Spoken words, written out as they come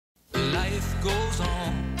life goes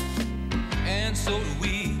on, and so do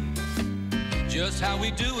we. Just how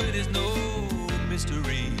we do it is no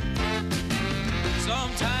mystery.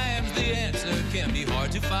 Sometimes the answer can be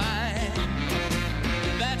hard to find.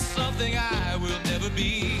 That's something I will never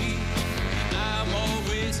be. I'm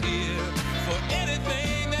always here for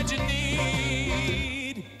anything that you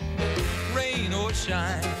need. Rain or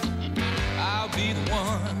shine, I'll be the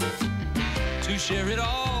one to share it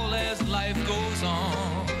all as life goes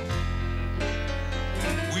on.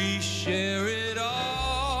 We share it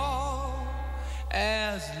all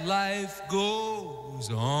as life goes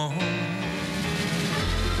on.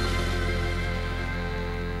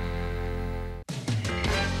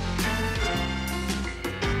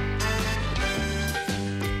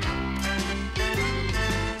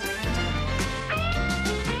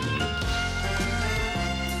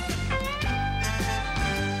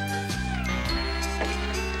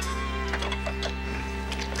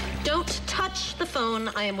 The phone.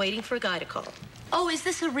 I am waiting for a guy to call. Oh, is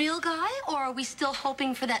this a real guy, or are we still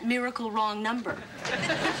hoping for that miracle wrong number?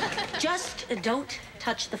 Just don't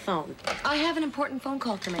touch the phone. I have an important phone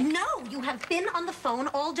call to make. No, you have been on the phone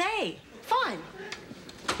all day. Fine.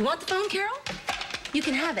 You want the phone, Carol? You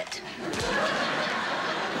can have it.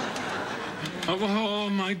 Oh,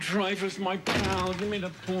 my Dreyfus, my pal, give me the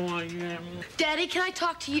point. Daddy, can I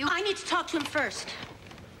talk to you? I need to talk to him first.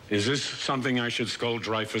 Is this something I should scold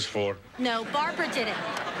Dreyfus for? No, Barbara did it.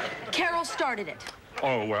 Carol started it.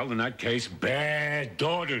 Oh, well, in that case, bad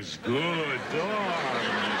daughters. Good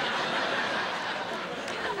daughters.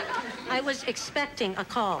 I was expecting a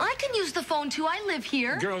call. I can use the phone, too. I live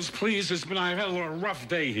here. Girls, please, I've had a rough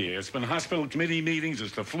day here. It's been hospital committee meetings,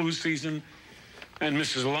 it's the flu season, and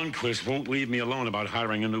Mrs. Lundquist won't leave me alone about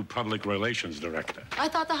hiring a new public relations director. I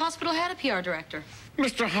thought the hospital had a PR director.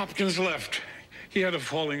 Mr. Hopkins left. He had a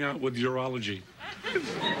falling out with urology.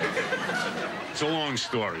 It's a long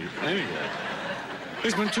story. Anyway,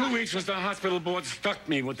 it's been 2 weeks since the hospital board stuck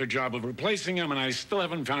me with the job of replacing him, and I still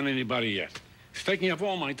haven't found anybody yet. It's taking up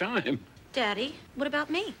all my time. Daddy, what about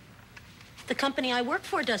me? The company I work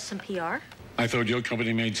for does some PR. I thought your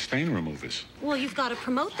company made stain removers. Well, you've got to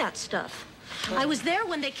promote that stuff. I was there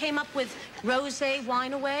when they came up with Rosé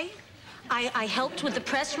Wine Away. I helped with the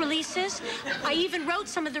press releases. I even wrote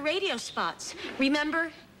some of the radio spots. Remember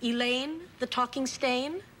Elaine, the talking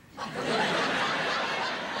stain?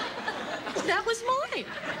 That was mine.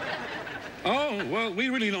 Oh, well, we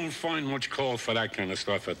really don't find much call for that kind of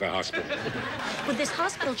stuff at the hospital. With this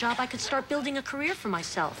hospital job, I could start building a career for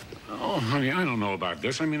myself. Oh, honey, I don't know about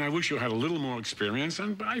this. I mean, I wish you had a little more experience,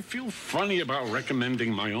 but I feel funny about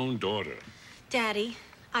recommending my own daughter. Daddy,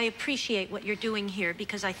 I appreciate what you're doing here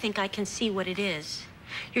because I think I can see what it is.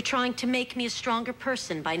 You're trying to make me a stronger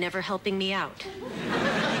person by never helping me out.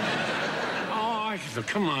 Oh,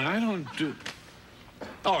 come on, I don't do...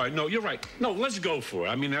 All right, no, you're right. No, let's go for it.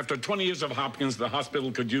 I mean, after 20 years of Hopkins, the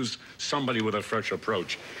hospital could use somebody with a fresh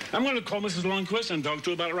approach. I'm going to call Mrs. Lundquist and talk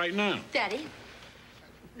to her about it right now. Daddy?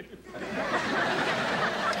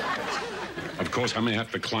 Of course, I may have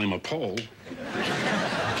to climb a pole.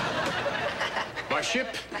 My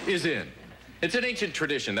ship is in. It's an ancient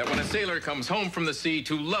tradition that when a sailor comes home from the sea,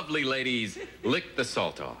 two lovely ladies lick the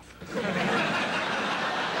salt off.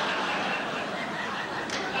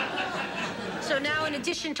 So now, in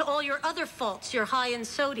addition to all your other faults, you're high in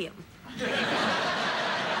sodium.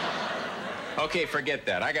 Okay, forget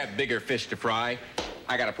that. I got bigger fish to fry.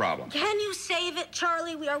 I got a problem. Can you save it,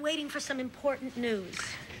 Charlie? We are waiting for some important news.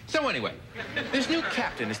 So anyway, this new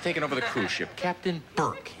captain has taken over the cruise ship, Captain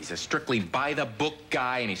Burke. He's a strictly by-the-book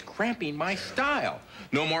guy, and he's cramping my style.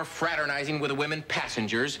 No more fraternizing with the women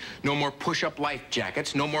passengers. No more push-up life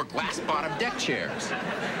jackets. No more glass-bottom deck chairs.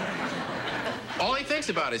 All he thinks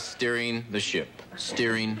about is steering the ship.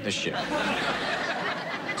 Steering the ship.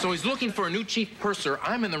 So he's looking for a new chief purser.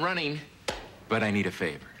 I'm in the running, but I need a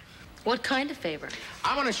favor. What kind of favor?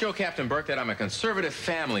 I want to show Captain Burke that I'm a conservative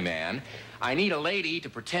family man. I need a lady to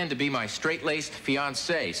pretend to be my straight-laced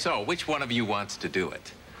fiancée. So, which one of you wants to do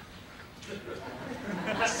it?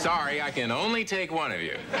 Sorry, I can only take one of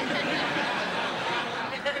you.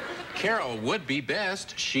 Carol would be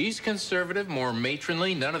best. She's conservative, more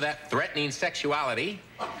matronly, none of that threatening sexuality.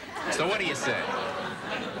 So what do you say?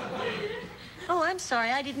 Oh, I'm sorry.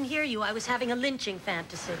 I didn't hear you. I was having a lynching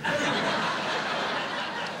fantasy.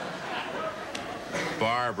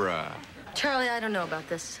 Barbara. Charlie, I don't know about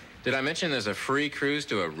this. Did I mention there's a free cruise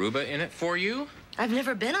to Aruba in it for you? I've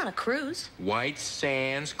never been on a cruise. White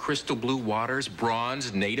sands, crystal blue waters,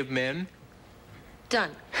 bronze, native men.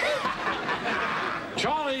 Done.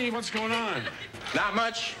 Charlie, what's going on? Not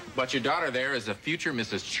much, but your daughter there is a future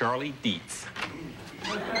Mrs. Charlie Dietz.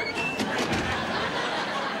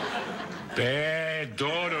 bad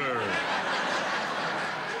daughter.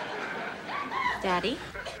 Daddy?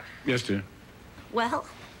 Yes, dear. Well?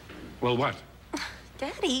 Well, what?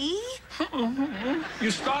 Daddy?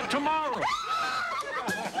 You start tomorrow.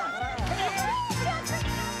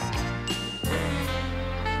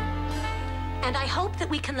 And I hope that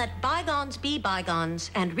we can let bygones be bygones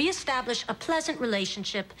and reestablish a pleasant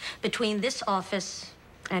relationship between this office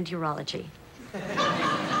and urology.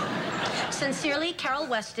 Sincerely, Carol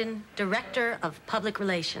Weston, Director of Public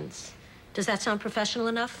Relations. Does that sound professional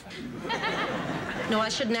enough? No, I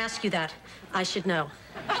shouldn't ask you that. I should know.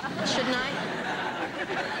 Shouldn't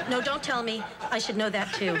I? No, don't tell me. I should know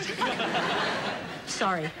that, too.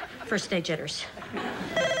 Sorry. First day jitters.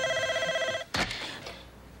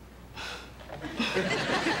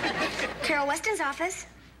 Carol Weston's office.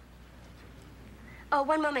 Oh,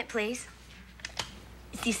 one moment, please.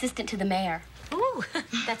 It's the assistant to the mayor. Ooh,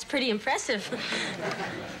 that's pretty impressive.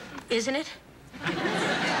 Isn't it?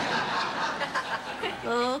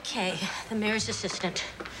 Okay, the mayor's assistant.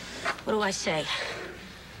 What do I say?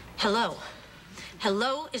 Hello.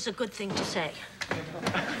 Hello is a good thing to say.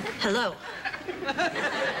 Hello.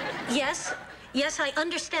 Yes, I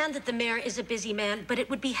understand that the mayor is a busy man, but it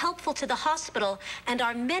would be helpful to the hospital and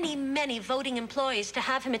our many, many voting employees to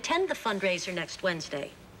have him attend the fundraiser next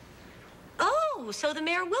Wednesday. Oh, so the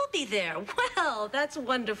mayor will be there. Well, that's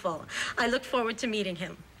wonderful. I look forward to meeting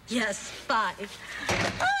him. Yes, bye.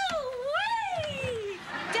 Oh, wait!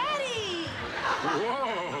 Daddy!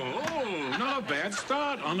 Whoa, not a bad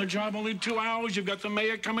start. On the job only 2 hours, you've got the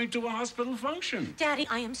mayor coming to a hospital function. Daddy,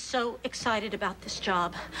 I am so excited about this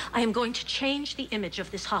job. I am going to change the image of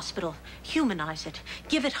this hospital, humanize it,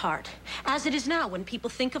 give it heart. As it is now, when people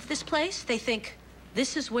think of this place, they think,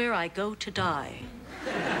 this is where I go to die.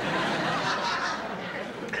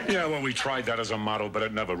 Yeah, well, we tried that as a motto, but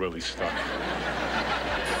it never really stuck.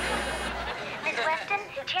 Miss Weston,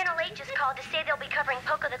 Channel 8 just called to say they'll be covering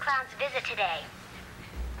Poco the Clown's visit today.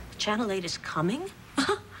 Channel 8 is coming?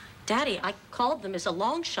 Daddy, I called them as a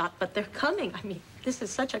long shot, but they're coming. I mean, this is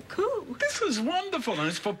such a coup. This is wonderful, and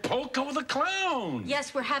it's for Poco the Clown.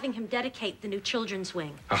 Yes, we're having him dedicate the new children's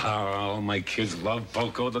wing. Oh, my kids love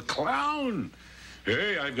Poco the Clown.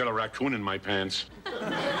 Hey, I've got a raccoon in my pants.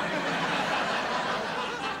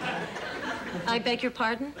 I beg your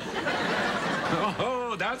pardon?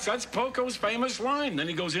 Oh, that's Poco's famous line. Then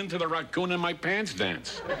he goes into the raccoon in my pants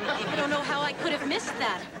dance. I don't know how I could have missed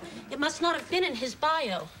that. It must not have been in his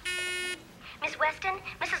bio. Miss Weston,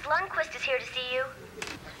 Mrs. Lundquist is here to see you.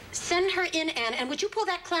 Send her in, Anne, and would you pull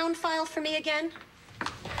that clown file for me again?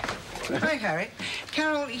 Hi, Harry.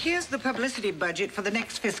 Carol, here's the publicity budget for the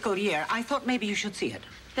next fiscal year. I thought maybe you should see it.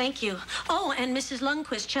 Thank you. Oh, and Mrs.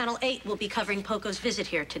 Lundquist, Channel 8, will be covering Poco's visit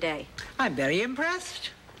here today. I'm very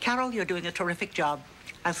impressed. Carol, you're doing a terrific job.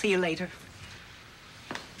 I'll see you later.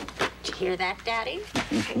 Did you hear that, Daddy?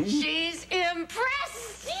 She's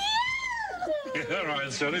impressed! Yeah! All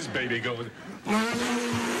right, so this baby goes. Now,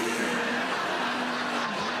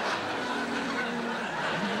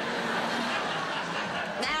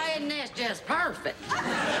 isn't this just perfect?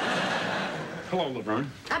 Hello, Laverne.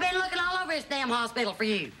 I've been looking all over this damn hospital for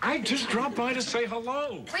you. I just dropped by to say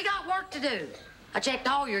hello. We got work to do. I checked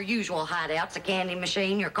all your usual hideouts, the candy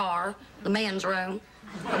machine, your car, the men's room.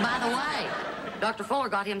 But by the way, Dr. Fuller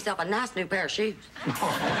got himself a nice new pair of shoes.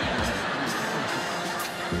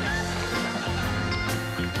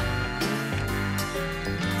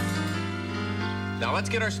 Now, let's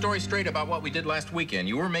get our story straight about what we did last weekend.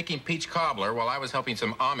 You were making peach cobbler while I was helping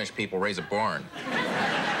some Amish people raise a barn.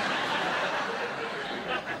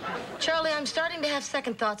 Charlie, I'm starting to have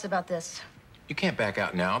second thoughts about this. You can't back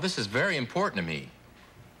out now. This is very important to me.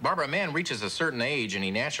 Barbara, a man reaches a certain age and he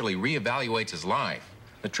naturally reevaluates his life.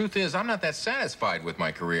 The truth is, I'm not that satisfied with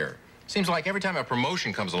my career. Seems like every time a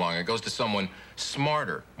promotion comes along, it goes to someone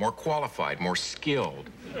smarter, more qualified, more skilled.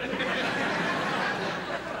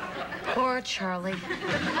 Poor Charlie.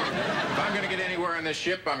 If I'm going to get anywhere on this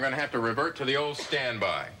ship, I'm going to have to revert to the old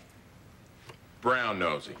standby. Brown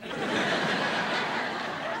nosy.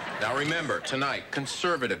 Now remember, tonight,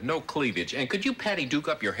 conservative, no cleavage. And could you Patty Duke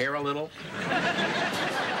up your hair a little?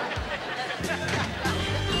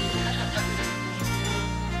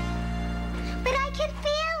 But I can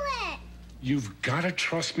feel it. You've got to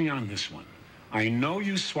trust me on this one. I know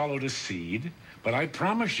you swallowed a seed, but I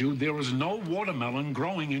promise you there is no watermelon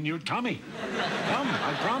growing in your tummy. Come,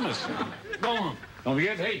 I promise. Go on. Don't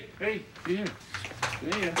forget, hey, here.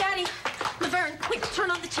 Yeah. Daddy, Laverne, quick, turn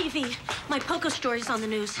on the TV. My Poco story's on the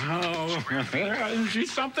news. Oh,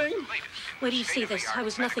 she's something? Wait till you see this. I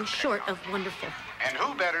was nothing short of wonderful. And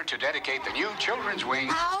who better to dedicate the new children's wing?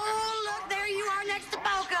 Oh, look, there you are next to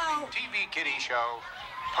Poco. TV kiddie show,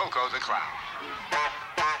 Poco the Clown.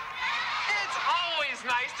 It's always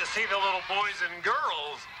nice to see the little boys and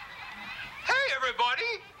girls. Hey,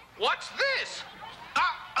 everybody, what's this?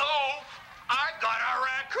 Uh-oh, I've got a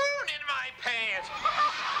raccoon in my pants.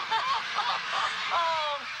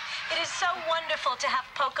 Oh, it is so wonderful to have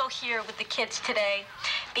Poco here with the kids today,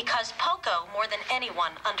 because Poco, more than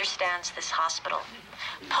anyone, understands this hospital.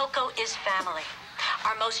 Poco is family,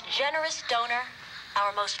 our most generous donor,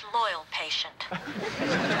 our most loyal patient.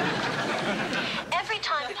 Every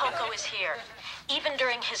time Poco is here, even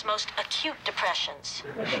during his most acute depressions,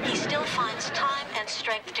 he still finds time and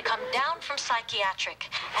strength to come down from psychiatric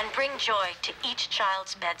and bring joy to each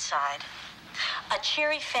child's bedside. A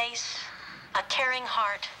cheery face, a caring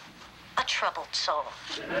heart, a troubled soul.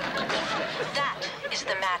 That is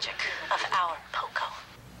the magic of our Poco.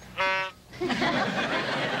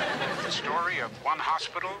 The story of one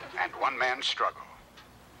hospital and one man's struggle.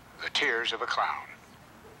 The Tears of a Clown.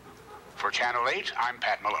 For Channel 8, I'm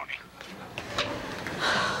Pat Maloney.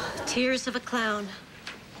 Tears of a Clown.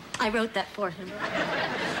 I wrote that for him.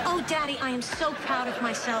 Oh, Daddy, I am so proud of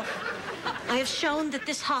myself. I have shown that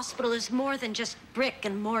this hospital is more than just brick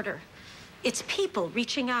and mortar. It's people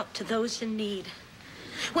reaching out to those in need.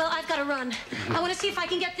 Well, I've got to run. I want to see if I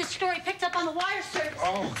can get this story picked up on the wire service.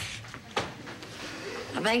 Oh.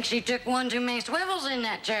 I think she took one too many swivels in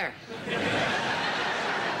that chair.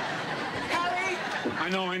 Harry!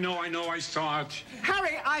 I saw it.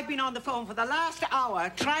 Harry, I've been on the phone for the last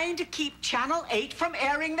hour trying to keep Channel 8 from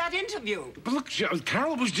airing that interview. But look,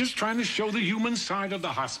 Carol was just trying to show the human side of the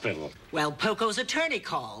hospital. Well, Poco's attorney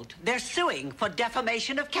called. They're suing for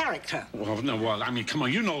defamation of character. Well, no, well, I mean, come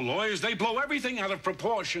on, you know lawyers, they blow everything out of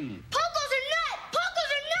proportion. Poco's a nut!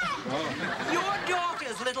 Poco's a nut! Your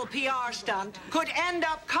daughter's little PR stunt could end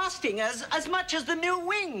up costing us as much as the new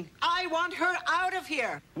wing. I want her out of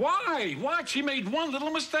here. Why? What? She made one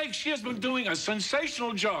little mistake. She has been doing a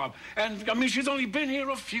sensational job. And, I mean, she's only been here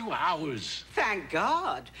a few hours. Thank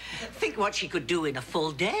God. Think what she could do in a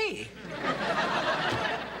full day.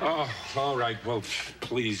 Oh, all right. Well,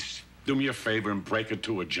 please, do me a favor and break it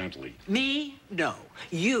to her gently. Me? No.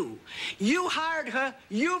 You. You hired her.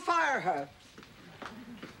 You fire her.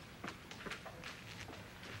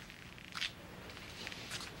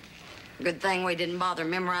 Good thing we didn't bother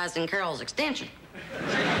memorizing Carol's extension.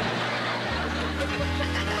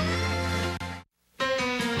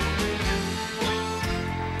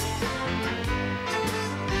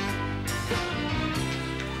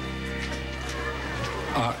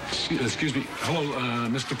 Excuse me. Hello,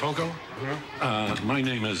 Mr. Poco? My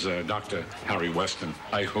name is Dr. Harry Weston.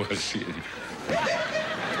 I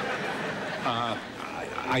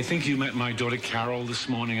think you met my daughter Carol this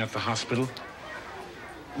morning at the hospital.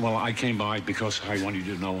 Well, I came by because I wanted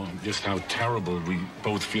you to know just how terrible we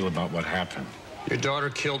both feel about what happened. Your daughter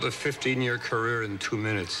killed a 15-year career in 2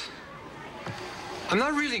 minutes. I'm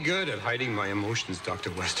not really good at hiding my emotions,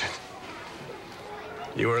 Dr. Weston.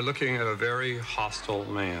 You are looking at a very hostile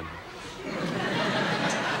man.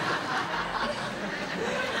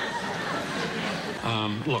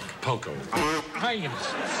 Look, Poco,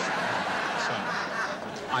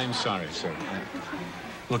 I'm sorry, sir.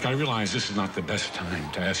 Look, I realize this is not the best time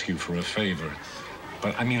to ask you for a favor,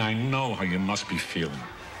 but I mean, I know how you must be feeling.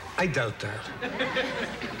 I doubt that.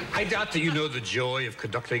 I doubt that you know the joy of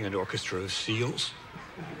conducting an orchestra of seals.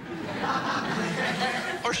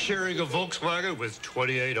 Or sharing a Volkswagen with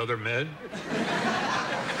 28 other men.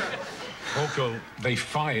 Poco, they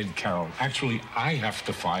fired Carol. Actually, I have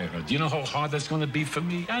to fire her. Do you know how hard that's going to be for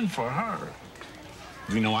me and for her?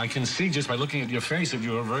 You know, I can see just by looking at your face that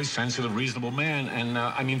you're a very sensitive, reasonable man. And,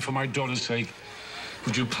 I mean, for my daughter's sake,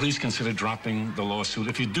 would you please consider dropping the lawsuit?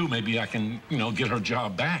 If you do, maybe I can, you know, get her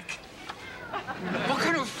job back. What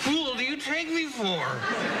kind of fool do you take me for?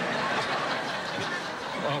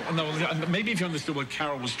 No, maybe if you understood what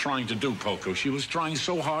Carol was trying to do, Poco. She was trying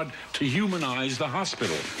so hard to humanize the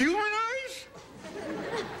hospital. Humanize?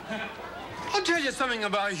 I'll tell you something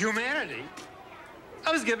about humanity.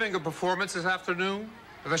 I was giving a performance this afternoon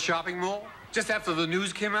at the shopping mall, just after the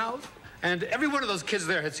news came out, and every one of those kids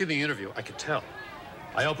there had seen the interview. I could tell.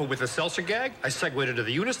 I opened with a seltzer gag, I segued into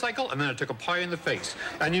the unicycle, and then I took a pie in the face.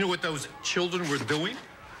 And you know what those children were doing?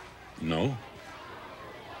 No.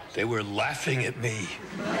 They were laughing at me.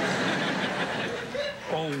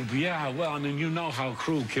 Oh, yeah, well, I mean, you know how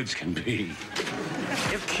cruel kids can be.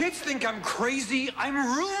 If kids think I'm crazy, I'm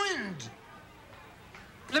ruined.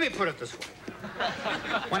 Let me put it this way.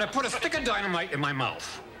 When I put a stick of dynamite in my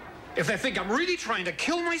mouth, if they think I'm really trying to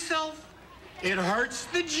kill myself, it hurts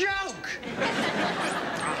the joke.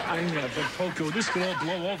 But Poco, this could all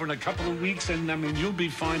blow over in a couple of weeks, and, I mean, you'll be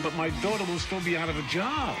fine, but my daughter will still be out of a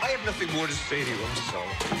job. I have nothing more to say to you, I'm sorry.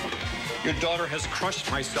 Your daughter has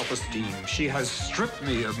crushed my self-esteem. She has stripped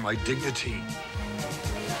me of my dignity.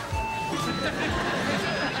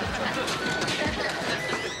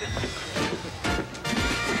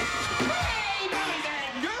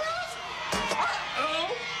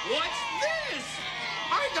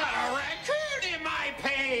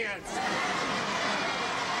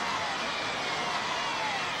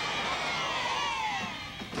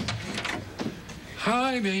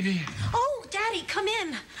 Hi, baby. Oh, Daddy, come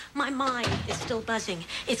in. My mind is still buzzing.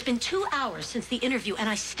 It's been 2 hours since the interview, and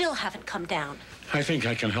I still haven't come down. I think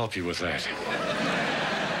I can help you with that.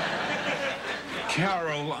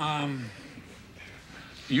 Carol,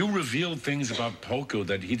 you revealed things about Poco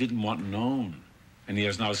that he didn't want known. And he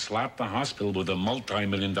has now slapped the hospital with a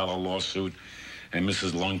multi-million-dollar lawsuit, and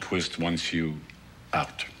Mrs. Lundquist wants you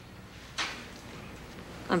out.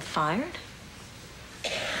 I'm fired?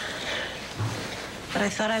 But I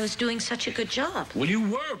thought I was doing such a good job. Well, you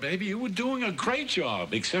were, baby. You were doing a great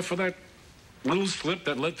job, except for that little slip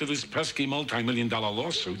that led to this pesky multi-million-dollar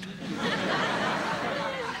lawsuit.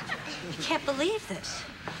 I can't believe this.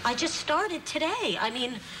 I just started today. I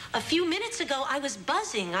mean, a few minutes ago, I was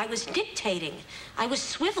buzzing. I was dictating. I was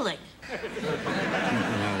swiveling.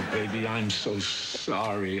 Oh, baby, I'm so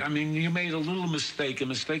sorry. I mean, you made a little mistake, a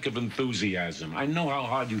mistake of enthusiasm. I know how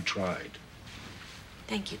hard you tried.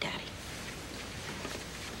 Thank you, Daddy.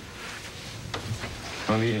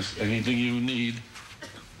 Honey, is anything you need?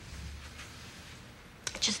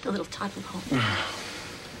 Just a little time from home.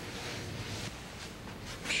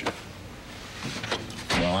 Sure.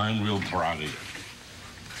 Well, I'm real proud of you.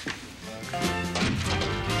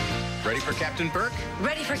 Ready for Captain Burke?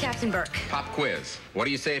 Ready for Captain Burke. Pop quiz. What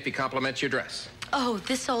do you say if he compliments your dress? Oh,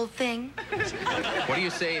 this old thing. What do you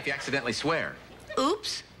say if you accidentally swear?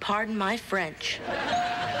 Oops, pardon my French.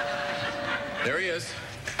 There he is.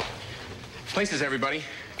 Places, everybody.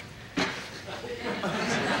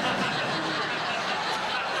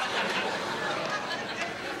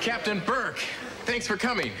 Captain Burke, thanks for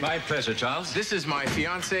coming. My pleasure, Charles. This is my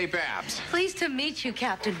fiancée, Babs. Pleased to meet you,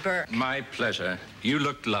 Captain Burke. My pleasure. You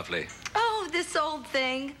looked lovely. Oh, this old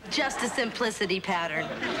thing. Just a simplicity pattern.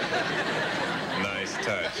 Nice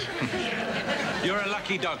touch. You're a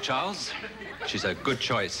lucky dog, Charles. She's a good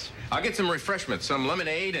choice. I'll get some refreshments. Some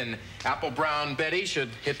lemonade and apple brown Betty should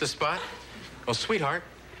hit the spot. Oh, sweetheart.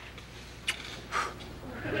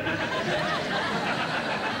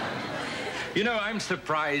 You know, I'm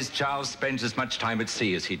surprised Charles spends as much time at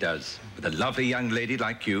sea as he does, with a lovely young lady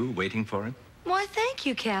like you waiting for him. Why, thank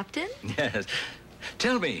you, Captain. Yes.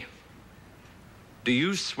 Tell me, do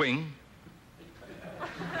you swing?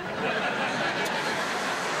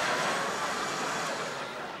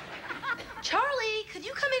 Charlie, could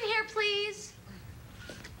you come in here, please?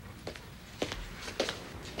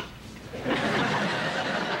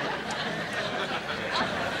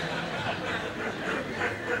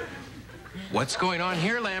 What's going on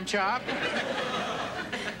here, Lamb Chop?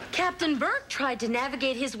 Captain Burke tried to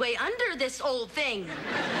navigate his way under this old thing.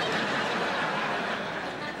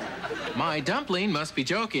 My dumpling must be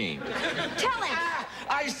joking. Tell him. Ah,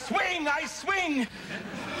 I swing! I swing!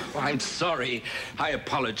 Oh, I'm sorry. I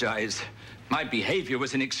apologize. My behavior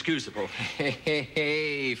was inexcusable.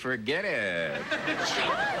 Hey, forget it.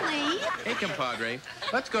 Charlie! Hey, compadre,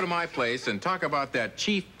 let's go to my place and talk about that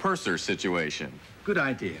chief purser situation. Good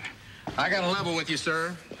idea. I got a level with you,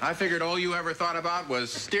 sir. I figured all you ever thought about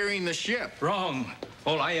was steering the ship. Wrong.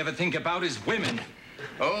 All I ever think about is women.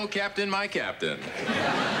 Oh, Captain, my captain.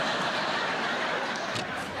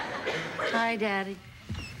 Hi, Daddy.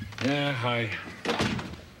 Yeah, hi.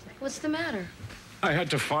 What's the matter? I had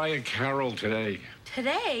to fire Carol today.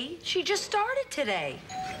 Today? She just started today.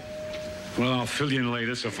 Well, I'll fill you in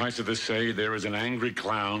later. Suffice it to say, there is an angry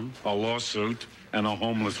clown, a lawsuit, and a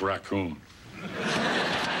homeless raccoon.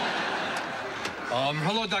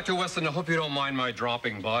 Hello, Dr. Weston. I hope you don't mind my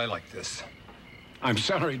dropping by like this. I'm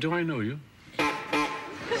sorry, do I know you?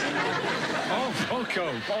 Oh,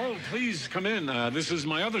 Poco. Oh, please come in. This is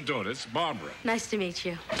my other daughter. It's Barbara. Nice to meet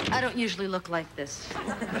you. I don't usually look like this.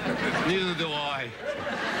 Neither do I.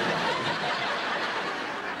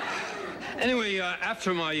 Anyway,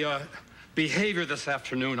 after my behavior this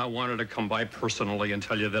afternoon, I wanted to come by personally and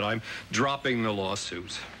tell you that I'm dropping the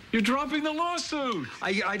lawsuit. You're dropping the lawsuit.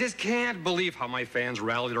 I just can't believe how my fans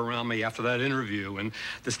rallied around me after that interview. And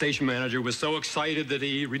the station manager was so excited that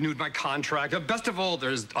he renewed my contract. Best of all,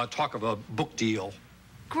 there's talk of a book deal.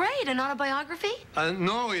 great. An autobiography?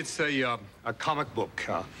 No, it's a comic book.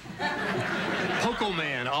 Poco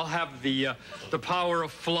Man. I'll have the power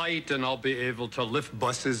of flight, and I'll be able to lift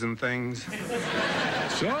buses and things.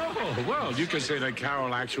 So, well, you could say that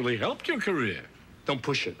Carol actually helped your career. Don't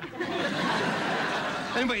push it.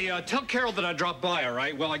 Anyway, tell Carol that I dropped by, all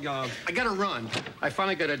right? Well, I gotta run. I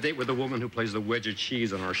finally got a date with the woman who plays the wedge of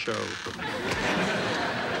cheese on our show.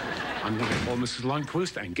 I'm gonna call Mrs.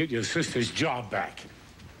 Lundquist and get your sister's job back.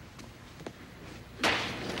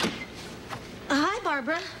 Hi,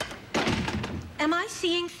 Barbara. Am I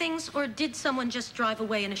seeing things, or did someone just drive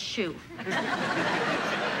away in a shoe?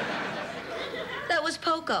 That was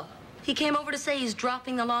Poco. He came over to say he's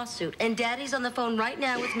dropping the lawsuit, and Daddy's on the phone right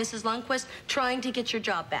now with Mrs. Lundquist trying to get your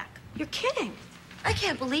job back. You're kidding. I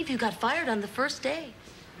can't believe you got fired on the first day.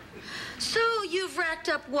 So you've racked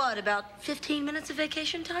up, what, about 15 minutes of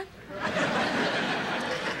vacation time?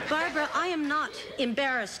 Barbara, I am not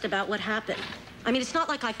embarrassed about what happened. I mean, it's not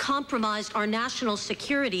like I compromised our national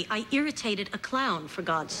security. I irritated a clown, for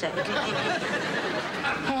God's sake. Oh,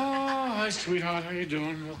 hi, sweetheart. How you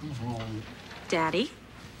doing? Welcome home. Daddy?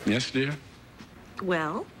 Yes, dear?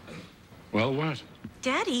 Well? Well, what?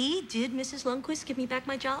 Daddy, did Mrs. Lundquist give me back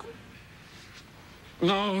my job?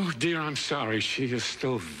 No, dear, I'm sorry. She is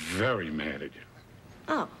still very mad at you.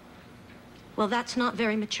 Oh. Well, that's not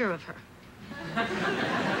very mature of her.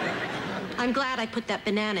 I'm glad I put that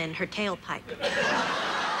banana in her tailpipe.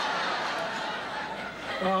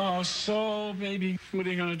 Oh, so, baby, what are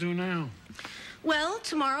you gonna do now? Well,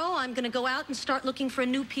 tomorrow I'm gonna go out and start looking for a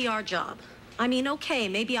new PR job. I mean, okay,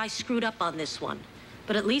 maybe I screwed up on this one,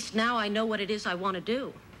 but at least now I know what it is I want to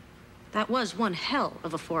do. That was one hell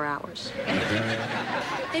of a 4 hours.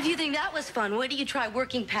 If you think that was fun, why do you try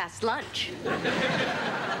working past lunch?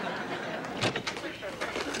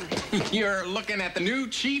 You're looking at the new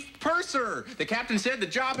chief purser. The captain said the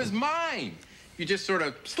job is mine. You just sort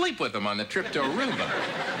of sleep with him on the trip to Aruba.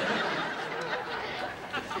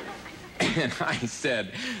 And I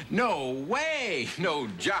said, no way, no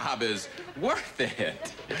job is worth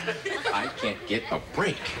it. I can't get a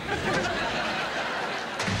break.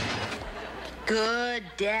 Good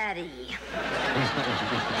daddy.